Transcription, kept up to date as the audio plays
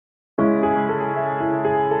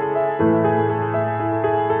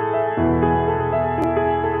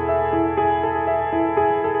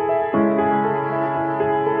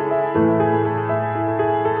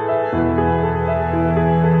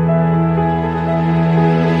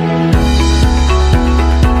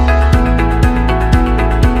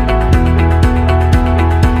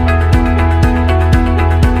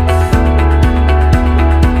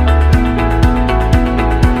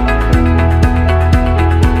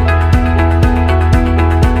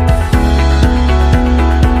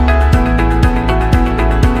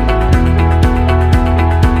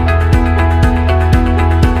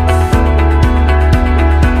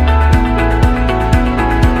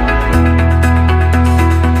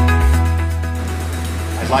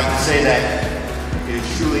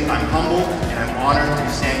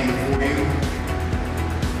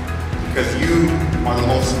are the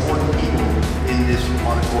most important people in this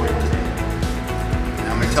auditorium today.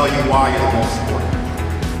 And I'm going to tell you why you're the most important.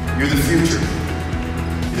 You're the future.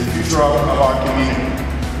 You're the future of our community.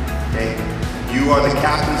 Okay? You are the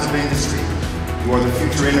captains of industry. You are the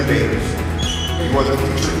future innovators. You are the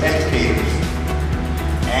future educators.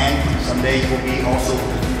 And someday you will be also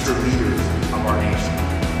the future leaders of our nation.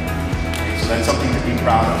 Okay? So that's something to be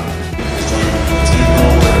proud of.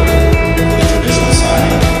 The traditional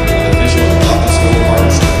side of the official office school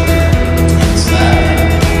partnership between staff,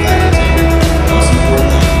 faculty, and most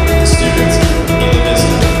importantly, the students of Gila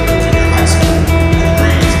Vista Junior High School and the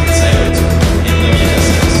Marines and sailors of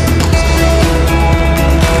MWSS.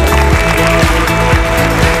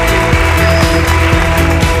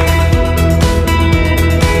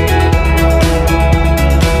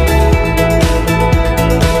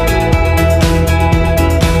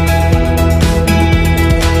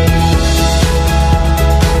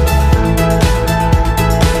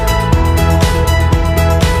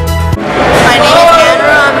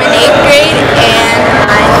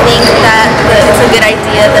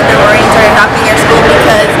 That the Marines are adopting our school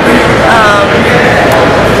because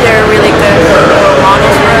they're really good role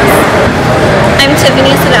models for us. I'm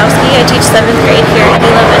Tiffany Sadowski. I teach 7th grade here at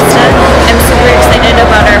Gila Vista. I'm super excited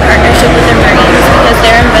about our partnership with the Marines because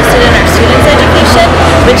they're invested in our students' education,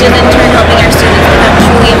 which is in turn helping our students become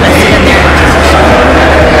truly invested in their education.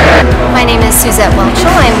 My name is Suzette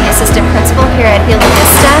Welchel. I'm the assistant principal here at Gila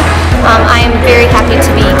Vista. I am very happy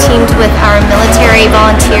to be teamed with our military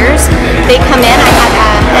volunteers. They come in, I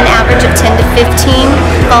have an average of 10 to 15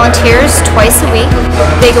 volunteers twice a week.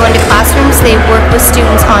 They go into classrooms, they work with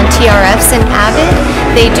students on TRFs and AVID.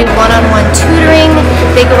 They do one-on-one tutoring.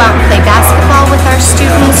 They go out and play basketball with our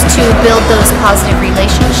students to build those positive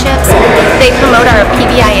relationships. They promote our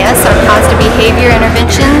PBIS, our positive behavior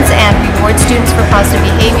interventions, and reward students for positive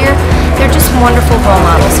behavior. They're just wonderful role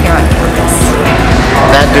models here on campus.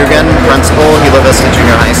 Matt Dugan, principal, Gila Vista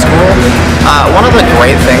Junior High School. One of the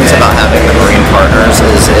great things about having the Marine partners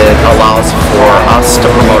is it allows for us to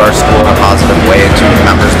promote our school in a positive way to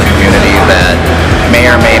members of the community that may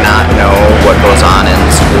or may not know what goes on in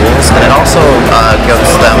schools, and it also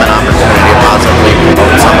gives them an opportunity to positively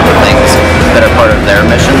promote some of the things that are part of their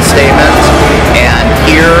mission statement. And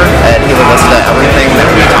here at Gila Vista, everything that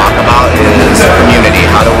we talk about is community.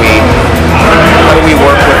 How do we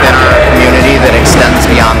work within our community that extends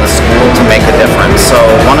beyond the school to make a difference? So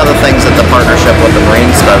one of the things that the partnership with the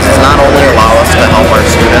Marines does is not only allow us to help our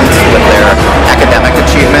students with their academic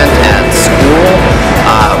achievement at school,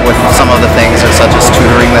 with some of the things such as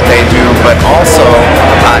tutoring that they do, but also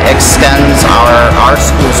extends our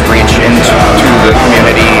school's reach into